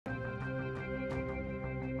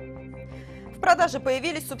продаже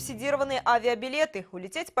появились субсидированные авиабилеты.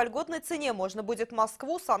 Улететь по льготной цене можно будет в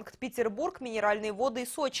Москву, Санкт-Петербург, Минеральные воды и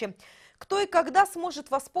Сочи. Кто и когда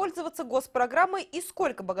сможет воспользоваться госпрограммой и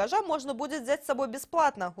сколько багажа можно будет взять с собой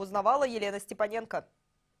бесплатно, узнавала Елена Степаненко.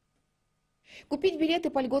 Купить билеты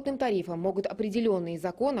по льготным тарифам могут определенные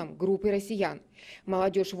законом группы россиян.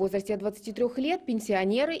 Молодежь в возрасте от 23 лет,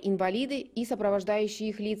 пенсионеры, инвалиды и сопровождающие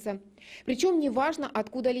их лица. Причем неважно,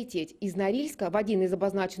 откуда лететь – из Норильска в один из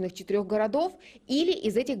обозначенных 4 городов или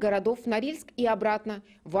из этих городов в Норильск и обратно.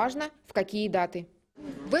 Важно, в какие даты.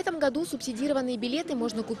 В этом году субсидированные билеты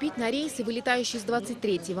можно купить на рейсы, вылетающие с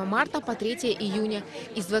 23 марта по 3 июня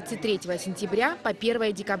и с 23 сентября по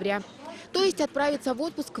 1 декабря. То есть отправиться в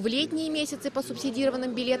отпуск в летние месяцы по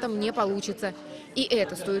субсидированным билетам не получится. И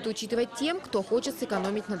это стоит учитывать тем, кто хочет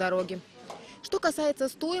сэкономить на дороге. Что касается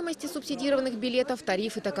стоимости субсидированных билетов,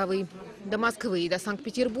 тарифы таковы. До Москвы и до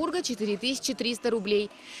Санкт-Петербурга 4300 рублей,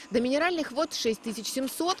 до Минеральных вод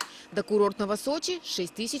 6700, до курортного Сочи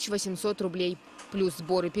 6800 рублей. Плюс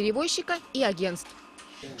сборы перевозчика и агентств.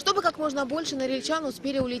 Чтобы как можно больше норильчан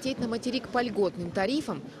успели улететь на материк по льготным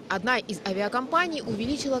тарифам, одна из авиакомпаний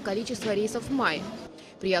увеличила количество рейсов в мае.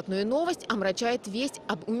 Приятную новость омрачает весть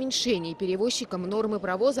об уменьшении перевозчикам нормы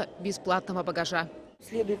провоза бесплатного багажа.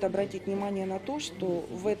 Следует обратить внимание на то, что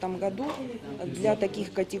в этом году для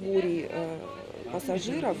таких категорий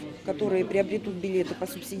пассажиров, которые приобретут билеты по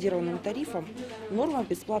субсидированным тарифам, норма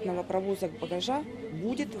бесплатного провоза багажа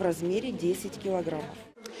будет в размере 10 килограммов.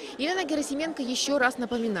 Елена Герасименко еще раз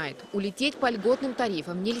напоминает, улететь по льготным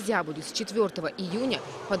тарифам нельзя будет с 4 июня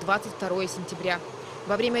по 22 сентября.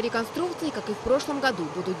 Во время реконструкции, как и в прошлом году,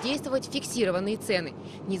 будут действовать фиксированные цены,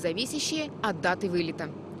 не зависящие от даты вылета.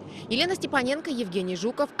 Елена Степаненко, Евгений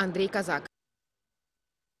Жуков, Андрей Казак.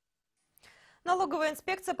 Налоговая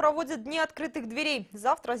инспекция проводит дни открытых дверей.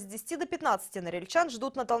 Завтра с 10 до 15 норильчан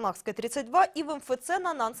ждут на Толнахской 32 и в МФЦ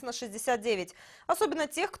на Нансена 69. Особенно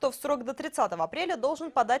тех, кто в срок до 30 апреля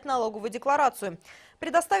должен подать налоговую декларацию.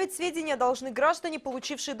 Предоставить сведения должны граждане,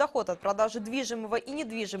 получившие доход от продажи движимого и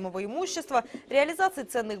недвижимого имущества, реализации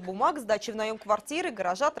ценных бумаг, сдачи в наем квартиры,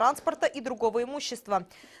 гаража, транспорта и другого имущества.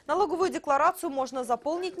 Налоговую декларацию можно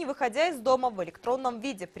заполнить, не выходя из дома, в электронном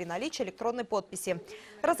виде при наличии электронной подписи.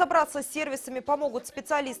 Разобраться с сервисами помогут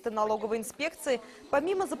специалисты налоговой инспекции.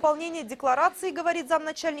 Помимо заполнения декларации, говорит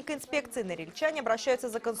замначальника инспекции, норильчане обращаются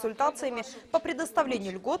за консультациями по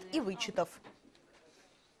предоставлению льгот и вычетов.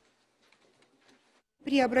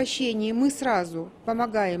 При обращении мы сразу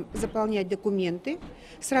помогаем заполнять документы,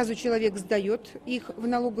 сразу человек сдает их в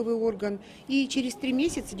налоговый орган, и через 3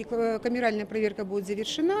 месяца камеральная проверка будет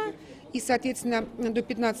завершена, и, соответственно, до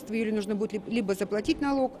 15 июля нужно будет либо заплатить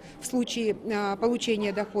налог в случае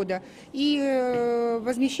получения дохода, и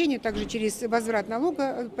возмещение также через возврат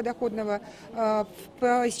налога подоходного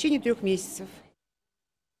по истечении 3 месяцев.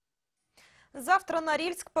 Завтра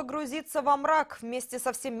Норильск погрузится во мрак вместе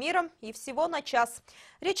со всем миром и всего на час.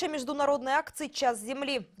 Речь о международной акции «Час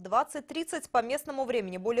Земли». В 20:30 по местному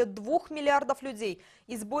времени более 2 миллиардов людей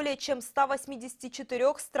из более чем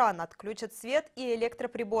 184 стран отключат свет и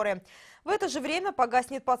электроприборы. В это же время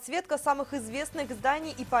погаснет подсветка самых известных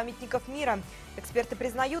зданий и памятников мира. Эксперты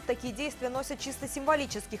признают, такие действия носят чисто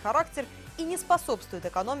символический характер и не способствуют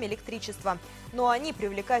экономии электричества. Но они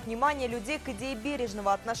привлекают внимание людей к идее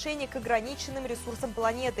бережного отношения к ограниченным ресурсам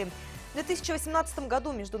планеты. В 2018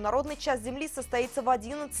 году Международный час Земли состоится в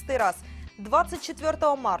 11-й раз.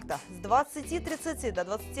 24 марта с 20:30 до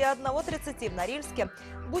 21:30 в Норильске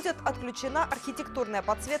будет отключена архитектурная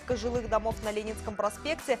подсветка жилых домов на Ленинском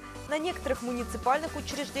проспекте, на некоторых муниципальных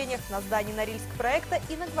учреждениях, на здании Норильск-проекта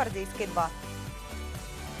и на Гвардейской 2.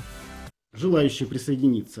 Желающие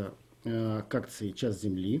присоединиться к акции «Час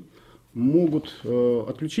Земли» могут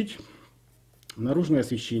отключить наружное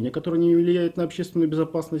освещение, которое не влияет на общественную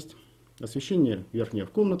безопасность, освещение верхнее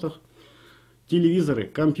в комнатах, телевизоры,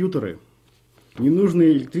 компьютеры,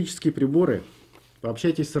 ненужные электрические приборы.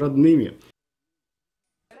 Пообщайтесь с родными.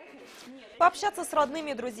 Пообщаться с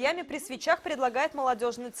родными и друзьями при свечах предлагает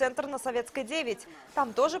молодежный центр на Советской 9.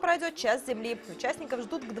 Там тоже пройдет «Час Земли». Участников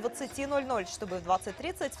ждут к 20:00, чтобы в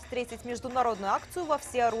 20:30 встретить международную акцию во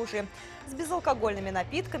всеоружии с безалкогольными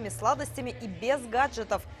напитками, сладостями и без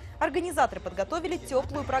гаджетов. Организаторы подготовили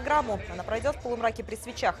теплую программу. Она пройдет в полумраке при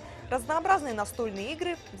свечах. Разнообразные настольные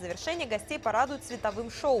игры. В завершение гостей порадуют световым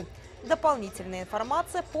шоу. Дополнительная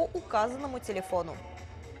информация по указанному телефону.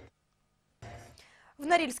 В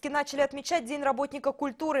Норильске начали отмечать День работника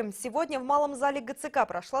культуры. Сегодня в Малом зале ГЦК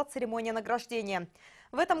прошла церемония награждения.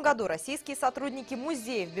 В этом году российские сотрудники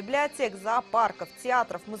музеев, библиотек, зоопарков,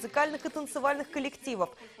 театров, музыкальных и танцевальных коллективов,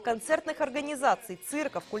 концертных организаций,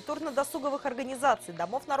 цирков, культурно-досуговых организаций,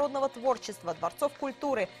 домов народного творчества, дворцов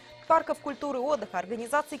культуры, парков культуры и отдыха,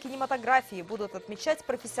 организаций кинематографии будут отмечать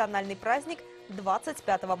профессиональный праздник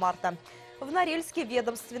 25 марта. В Норильске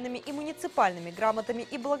ведомственными и муниципальными грамотами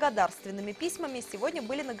и благодарственными письмами сегодня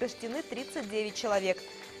были награждены 39 человек.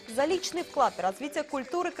 За личный вклад в развитие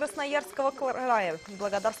культуры Красноярского края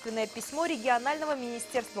благодарственное письмо регионального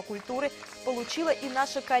министерства культуры получила и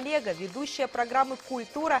наша коллега, ведущая программы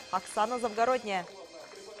 «Культура» Оксана Завгородняя.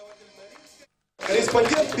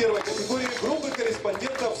 Корреспондент первой категории группы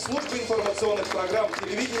корреспондентов службы информационных программ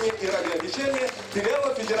телевидения и радиовещания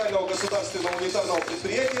филиала Федерального государственного унитарного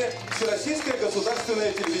предприятия Всероссийская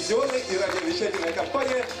государственная телевизионная и радиовещательная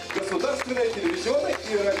компания, Государственная телевизионная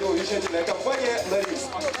и радиовещательная компания «Норильск».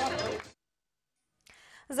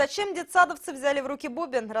 Зачем детсадовцы взяли в руки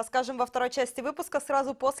бубен, расскажем во второй части выпуска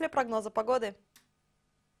сразу после прогноза погоды.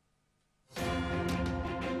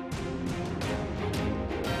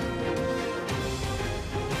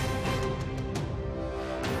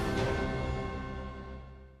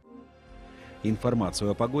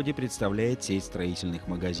 Информацию о погоде представляет сеть строительных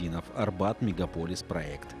магазинов «Арбат Мегаполис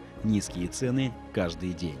Проект». Низкие цены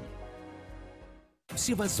каждый день.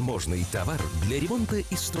 Всевозможный товар для ремонта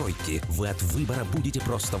и стройки. Вы от выбора будете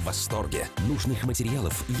просто в восторге. Нужных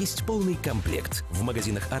материалов есть полный комплект в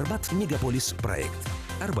магазинах «Арбат Мегаполис Проект».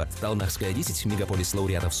 Арбат, Талнахская 10, Мегаполис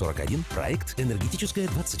Лауреатов 41, Проект Энергетическая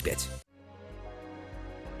 25.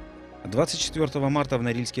 24 марта в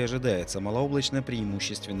Норильске ожидается малооблачно,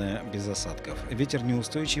 преимущественно без осадков. Ветер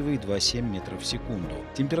неустойчивый 2,7 метров в секунду.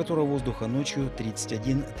 Температура воздуха ночью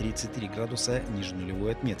 31-33 градуса ниже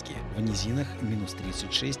нулевой отметки. В низинах минус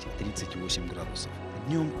 36-38 градусов.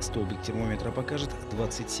 Днем столбик термометра покажет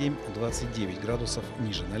 27-29 градусов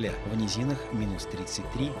ниже ноля. В низинах минус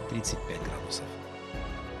 33-35 градусов.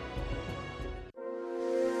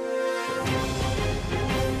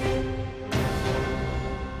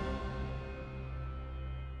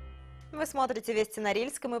 Вы смотрите «Вести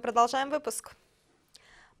Норильск», и мы продолжаем выпуск.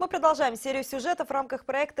 Мы продолжаем серию сюжетов в рамках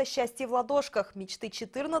проекта «Счастье в ладошках». Мечты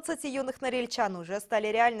 14 юных норильчан уже стали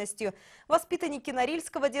реальностью. Воспитанники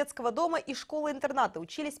Норильского детского дома и школы-интерната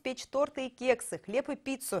учились печь торты и кексы, хлеб и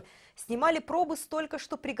пиццу. Снимали пробы с только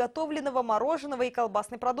что приготовленного мороженого и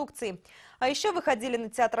колбасной продукции. А еще выходили на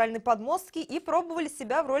театральные подмостки и пробовали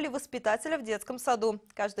себя в роли воспитателя в детском саду.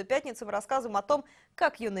 Каждую пятницу мы рассказываем о том,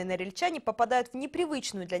 как юные норильчане попадают в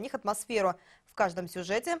непривычную для них атмосферу. В каждом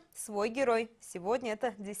сюжете свой герой. Сегодня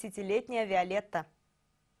это 10-летняя Виолетта.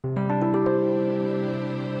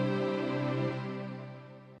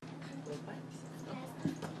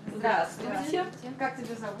 Здравствуйте. Как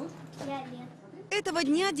тебя зовут? Виолетта. Этого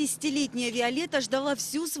дня 10-летняя Виолетта ждала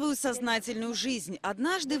всю свою сознательную жизнь.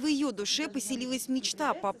 Однажды в ее душе поселилась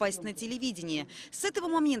мечта попасть на телевидение. С этого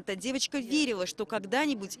момента девочка верила, что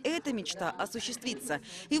когда-нибудь эта мечта осуществится.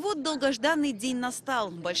 И вот долгожданный день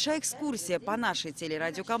настал. Большая экскурсия по нашей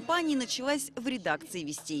телерадиокомпании началась в редакции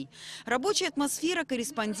 «Вестей». Рабочая атмосфера,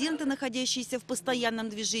 корреспонденты, находящиеся в постоянном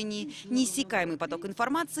движении, неиссякаемый поток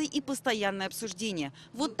информации и постоянное обсуждение.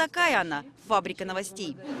 Вот такая она – фабрика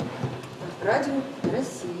новостей. Радио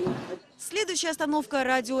России. Следующая остановка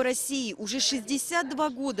 «Радио России». Уже 62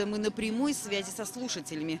 года мы на прямой связи со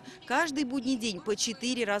слушателями. Каждый будний день по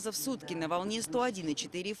 4 раза в сутки на волне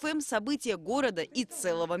 101,4 FM события города и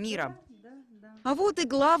целого мира. А вот и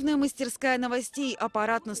главная мастерская новостей –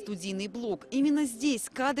 аппаратно-студийный блок. Именно здесь,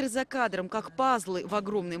 кадр за кадром, как пазлы в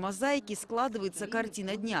огромной мозаике, складывается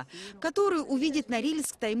картина дня, которую увидит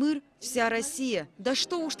Норильск, Таймыр, вся Россия. Да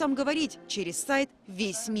что уж там говорить, через сайт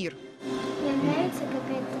 «Весь мир». Мне нравится, как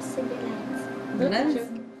это собирается.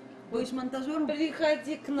 Нравится? Будешь монтажером?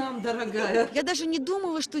 Приходи к нам, дорогая. Я даже не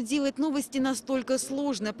думала, что делать новости настолько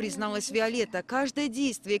сложно, призналась Виолетта. Каждое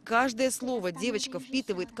действие, каждое слово девочка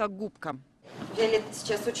впитывает как губка. Виолетте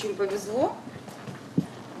сейчас очень повезло.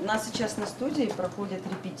 У нас сейчас на студии проходят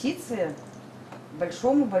репетиции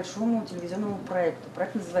большому-большому телевизионному проекту.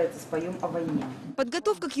 Проект называется «Споем о войне».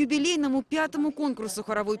 Подготовка к юбилейному 5-му конкурсу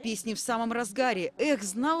хоровой песни в самом разгаре. Эх,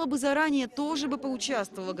 знала бы заранее, тоже бы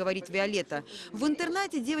поучаствовала, говорит Виолетта. В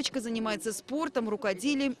интернате девочка занимается спортом,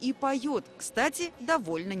 рукоделием и поет. Кстати,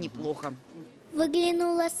 довольно неплохо.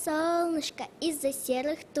 Выглянуло солнышко из-за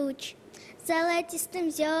серых туч. Золотистым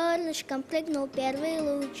зернышком прыгнул первый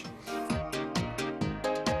луч.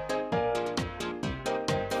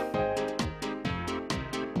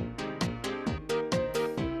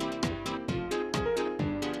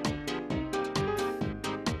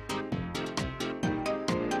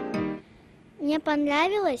 Мне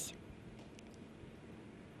понравилось.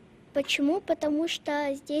 Почему? Потому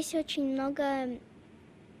что здесь очень много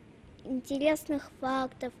интересных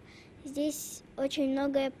фактов. Здесь очень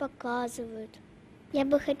многое показывают. Я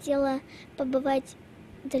бы хотела побывать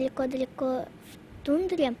далеко-далеко в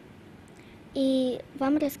тундре и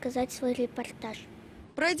вам рассказать свой репортаж.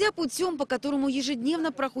 Пройдя путем, по которому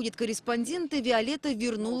ежедневно проходят корреспонденты, Виолетта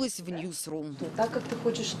вернулась в Ньюсрум. Так как ты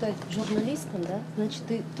хочешь стать журналистом, да, значит,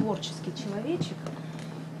 ты творческий человечек.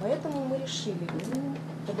 Поэтому мы решили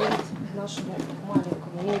подарить нашему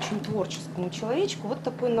маленькому, не очень творческому человечку вот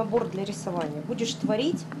такой набор для рисования. Будешь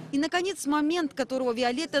творить. И, наконец, момент, которого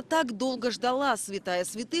Виолетта так долго ждала, святая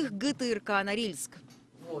святых ГТРК Норильск.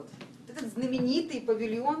 Вот. Этот знаменитый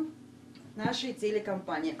павильон нашей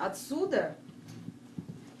телекомпании. Отсюда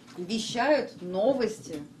вещают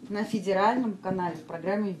новости на федеральном канале в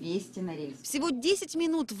программе «Вести Норильск». Всего 10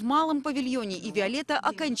 минут в малом павильоне, и Виолетта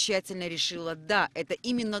окончательно решила: да, это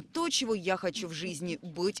именно то, чего я хочу в жизни –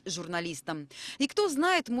 быть журналистом. И кто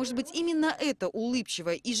знает, может быть, именно эта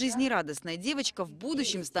улыбчивая и жизнерадостная девочка в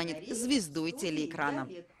будущем станет звездой телеэкрана.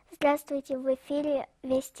 Здравствуйте, в эфире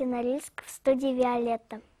 «Вести Норильск», в студии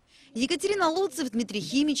Виолетта. Екатерина Луцев, Дмитрий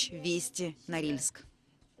Химич, «Вести Норильск».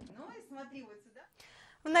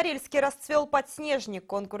 В Норильске расцвел подснежник.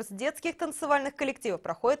 Конкурс детских танцевальных коллективов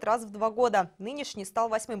проходит раз в 2 года. Нынешний стал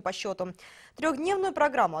 8-м по счету. Трехдневную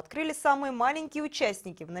программу открыли самые маленькие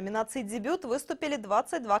участники. В номинации «Дебют» выступили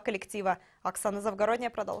 22 коллектива. Оксана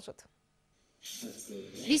Завгородняя продолжит.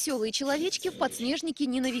 Веселые человечки в подснежнике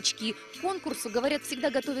не новички. К конкурсу, говорят,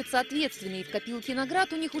 всегда готовятся ответственные. В копилке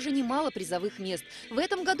наград у них уже немало призовых мест. В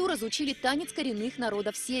этом году разучили танец коренных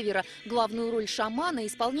народов Севера. Главную роль шамана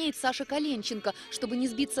исполняет Саша Коленченко. Чтобы не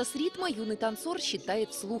сбиться с ритма, юный танцор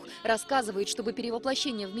считает вслух. Рассказывает, чтобы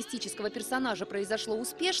перевоплощение в мистического персонажа произошло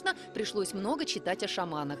успешно, пришлось много читать о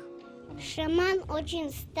шаманах. Шаман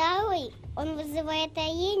очень старый, он вызывает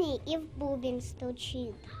оленей и в бубен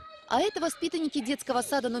стучит. А это воспитанники детского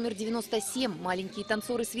сада номер 97. Маленькие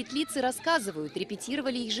танцоры-светлицы рассказывают,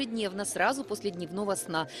 репетировали ежедневно, сразу после дневного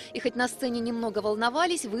сна. И хоть на сцене немного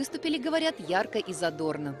волновались, выступили, говорят, ярко и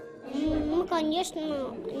задорно. Мы, конечно,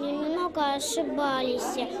 немного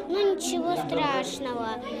ошибались, но ничего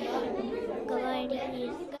страшного,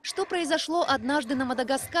 говорили. Что произошло однажды на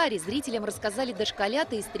Мадагаскаре, зрителям рассказали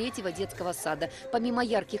дошколята из 3-го детского сада. Помимо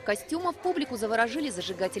ярких костюмов, публику заворожили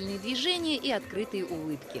зажигательные движения и открытые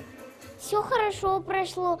улыбки. Все хорошо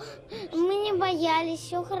прошло, мы не боялись,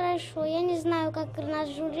 все хорошо. Я не знаю, как наш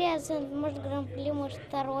жюри, может гран-при, может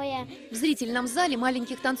второе. В зрительном зале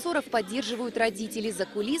маленьких танцоров поддерживают родители, за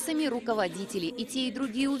кулисами руководители. И те, и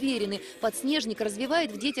другие уверены, подснежник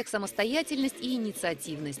развивает в детях самостоятельность и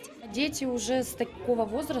инициативность. Дети уже с такого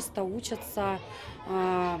возраста учатся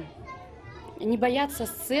не бояться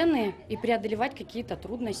сцены и преодолевать какие-то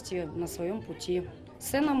трудности на своем пути.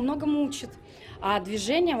 Сцена многому учит, а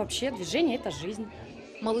движение – это жизнь.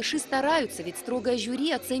 Малыши стараются, ведь строгое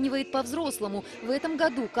жюри оценивает по-взрослому. В этом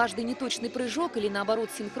году каждый неточный прыжок или, наоборот,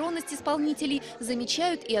 синхронность исполнителей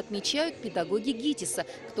замечают и отмечают педагоги ГИТИСа.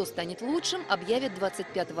 Кто станет лучшим, объявят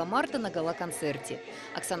 25 марта на гала-концерте.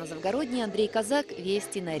 Оксана Завгородняя, Андрей Казак,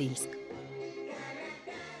 Вести Норильск.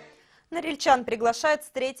 Норильчан приглашают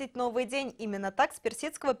встретить новый день. Именно так с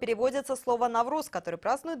персидского переводится слово «Навруз», который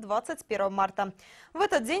празднуют 21 марта. В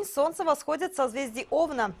этот день солнце восходит в созвездии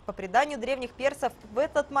Овна. По преданию древних персов, в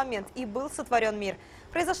этот момент и был сотворен мир.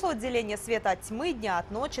 Произошло отделение света от тьмы, дня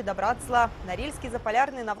от ночи, добра от зла. Норильский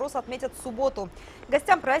заполярный Навруз отметят в субботу.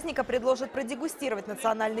 Гостям праздника предложат продегустировать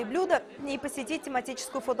национальные блюда и посетить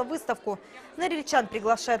тематическую фотовыставку. Норильчан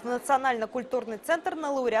приглашают в Национально-культурный центр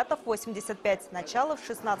на лауреатов 85. Начало в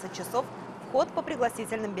 16 часов. Вход по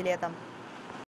пригласительным билетам.